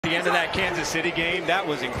end of that Kansas City game, that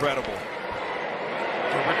was incredible.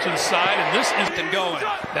 Over to the side, and this is going.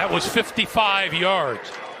 That was 55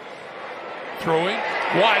 yards. Throwing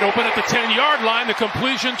wide open at the 10-yard line. The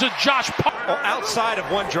completion to Josh Palmer. Outside of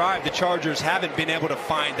one drive, the Chargers haven't been able to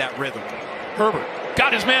find that rhythm. Herbert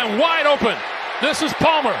got his man wide open. This is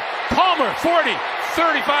Palmer. Palmer, 40,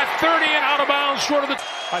 35, 30, and out of bounds short of the...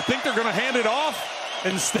 I think they're going to hand it off.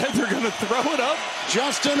 Instead, they're going to throw it up.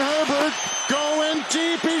 Justin Herbert going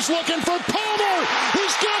deep. He's looking for Palmer.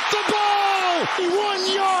 He's got the ball.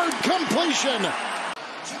 1-yard completion.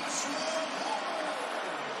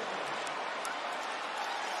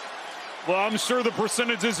 Well, I'm sure the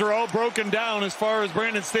percentages are all broken down as far as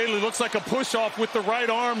Brandon Staley. Looks like a push-off with the right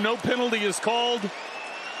arm. No penalty is called.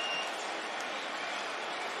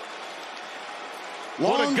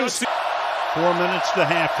 What a gutsy. 4 minutes to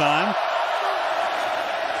halftime.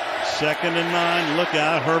 2nd and 9. Look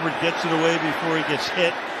out. Herbert gets it away before he gets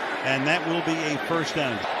hit. And that will be a first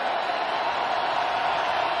down.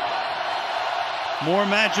 More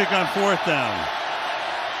magic on 4th down.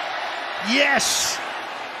 Yes!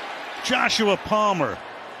 Joshua Palmer.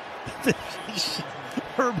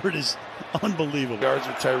 Herbert is unbelievable. Yards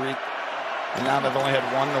with Tyreek. And now they've only had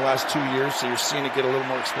one in the last 2 years, so you're seeing it get a little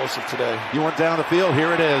more explosive today. You went down the field.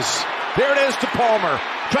 Here it is. There it is to Palmer.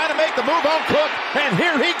 Trying to make the move on Cook. And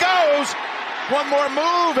here he goes. One more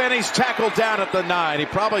move, and he's tackled down at the 9. He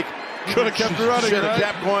probably could have kept running. Should have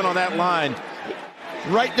kept going on that line.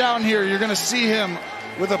 Right down here, you're going to see him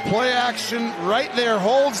with a play action right there,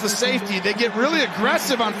 holds the safety. They get really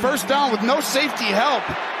aggressive on 1st down with no safety help.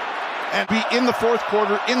 And be in the 4th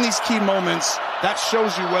quarter in these key moments. That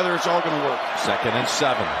shows you whether it's all going to work. 2nd and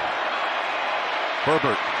 7.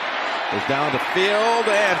 Herbert goes down the field,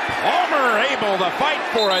 and Palmer able to fight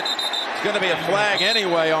for it. It's going to be a flag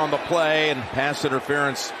anyway on the play, and pass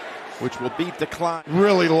interference, which will be declined.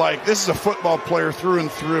 Really this is a football player through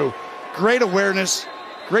and through. Great awareness,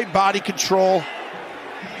 great body control.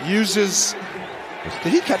 Uses.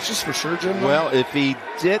 Did he catch this for sure, Jim? Well, if he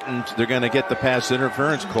didn't, they're going to get the pass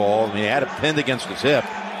interference call. I mean, he had it pinned against his hip.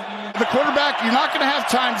 The quarterback, you're not going to have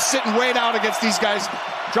time to sit and wait out against these guys.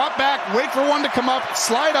 Drop back, wait for one to come up,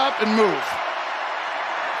 slide up, and move.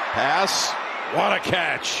 Pass. What a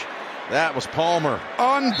catch. That was Palmer.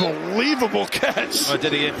 Unbelievable catch.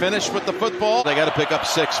 Did he finish with the football? They got to pick up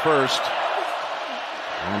 6 first.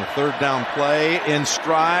 On a 3rd down play, in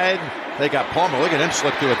stride. They got Palmer. Look at him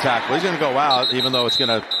slip through a tackle. He's going to go out, even though it's going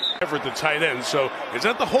to... Everett, the tight end. So it's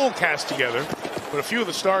not the whole cast together, but a few of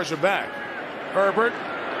the stars are back. Herbert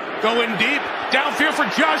going deep. Downfield for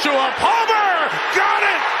Joshua Palmer. Got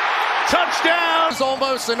it. Touchdown. It's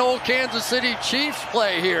almost an old Kansas City Chiefs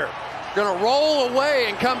play here. Going to roll away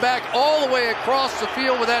and come back all the way across the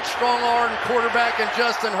field with that strong-armed quarterback in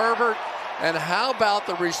Justin Herbert. And how about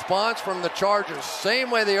the response from the Chargers? Same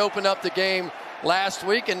way they opened up the game last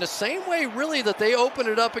week, and the same way really that they opened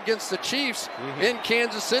it up against the Chiefs in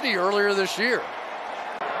Kansas City earlier this year.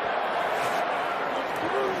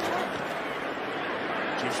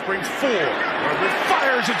 Chiefs brings 4. Herbert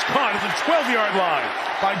fires. It's caught at the 12-yard line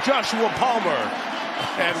by Joshua Palmer.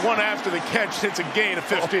 And one after the catch hits a gain of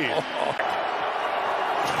 15.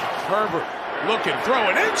 Herbert looking,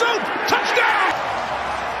 throwing, end zone, touchdown!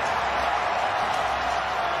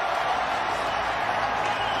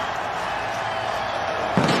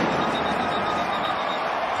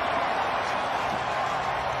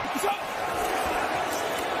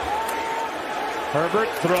 Herbert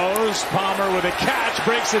throws. Palmer with a catch,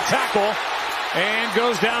 breaks a tackle, and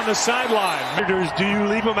goes down the sideline. Do you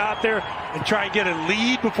leave him out there and try and get a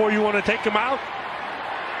lead before you want to take him out?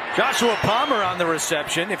 Joshua Palmer on the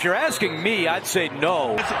reception. If you're asking me, I'd say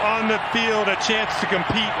no. It's on the field, a chance to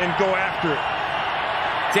compete and go after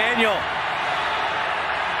it. Daniel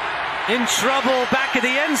in trouble back of the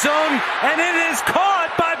end zone, and it is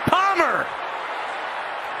caught by Palmer.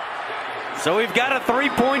 So we've got a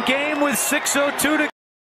 3-point game with 6:02 to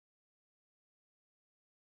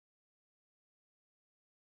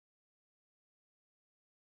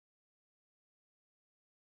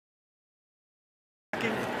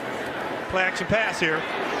play action pass here.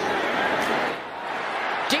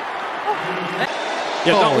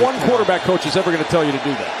 Yeah, not one quarterback coach is ever going to tell you to do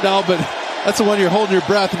that. No, but that's the one you're holding your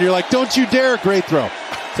breath and you're like, don't you dare. Great throw.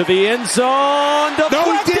 To the end zone.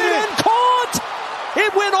 Deflected and caught.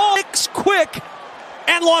 It went all quick.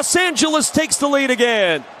 And Los Angeles takes the lead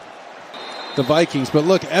again. The Vikings, but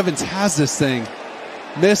look, Evans has this thing.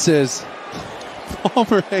 Misses.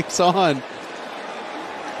 Palmer hangs on.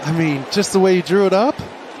 I mean, just the way he drew it up.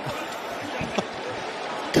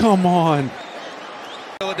 Come on.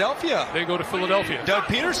 Philadelphia. They go to Philadelphia. Doug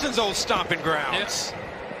Peterson's old stomping ground. Yes.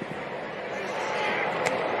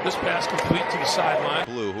 This pass complete to the sideline.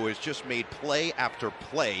 Blue, who has just made play after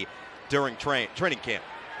play during training camp.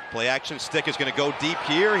 Play action stick is going to go deep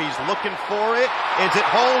here. He's looking for it. Is it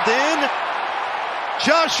hauled in?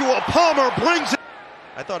 Joshua Palmer brings it.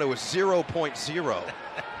 I thought it was 0.0.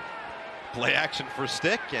 Play action for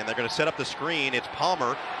stick, and they're going to set up the screen. It's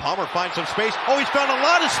Palmer. Palmer finds some space. Oh, he's found a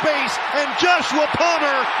lot of space, and Joshua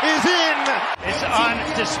Palmer is in. It's on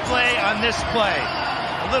display on this play.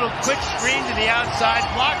 A little quick screen to the outside.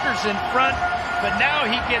 Blockers in front, but now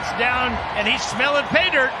he gets down, and he's smelling pay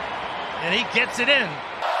dirt, and he gets it in.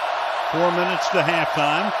 4 minutes to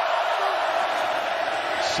halftime.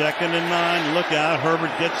 2nd and 9. Look out.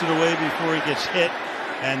 Herbert gets it away before he gets hit,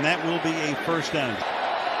 and that will be a first down.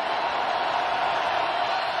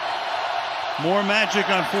 More magic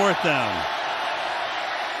on 4th down.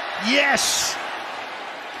 Yes!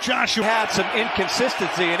 Joshua had some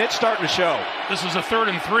inconsistency, and it's starting to show. This is a 3rd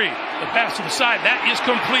and 3. The pass to the side. That is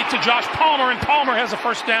complete to Josh Palmer, and Palmer has a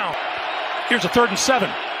first down. Here's a 3rd and 7.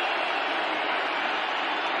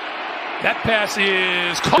 That pass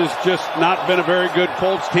is caught. It's just not been a very good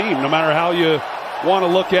Colts team, no matter how you want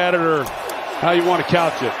to look at it or how you want to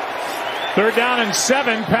couch it. 3rd down and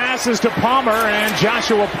 7. Passes to Palmer, and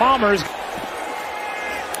Joshua Palmer's.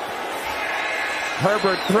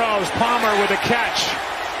 Herbert throws. Palmer with a catch.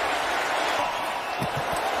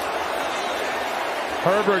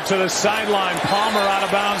 Herbert to the sideline. Palmer out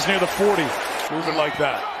of bounds near the 40. Moving like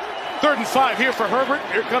that. 3rd and 5 here for Herbert.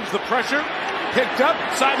 Here comes the pressure. Picked up.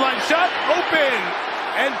 Sideline shot. Open.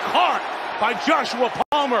 And caught by Joshua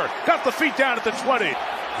Palmer. Got the feet down at the 20.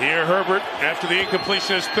 Here Herbert, after the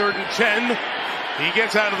incompletion, is 3rd and 10. He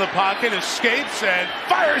gets out of the pocket, escapes, and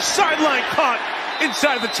fires. Sideline caught.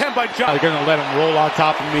 Inside the 10 by Josh. They're going to let him roll on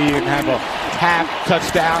top of me and have a half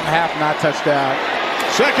touchdown, half not touchdown.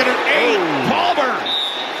 2nd and 8. Palmer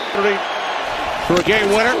for a game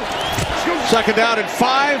winner. 2nd down and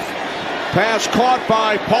 5. Pass caught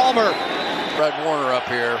by Palmer. Fred Warner up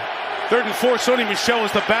here. 3rd and 4. Sonny Michel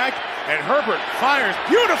is the back, and Herbert fires.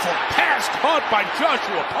 Beautiful pass caught by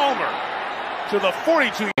Joshua Palmer to the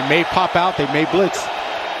 42. They may pop out. They may blitz.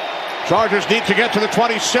 Chargers need to get to the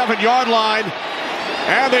 27-yard line.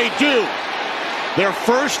 And they do. Their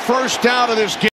first down of this game.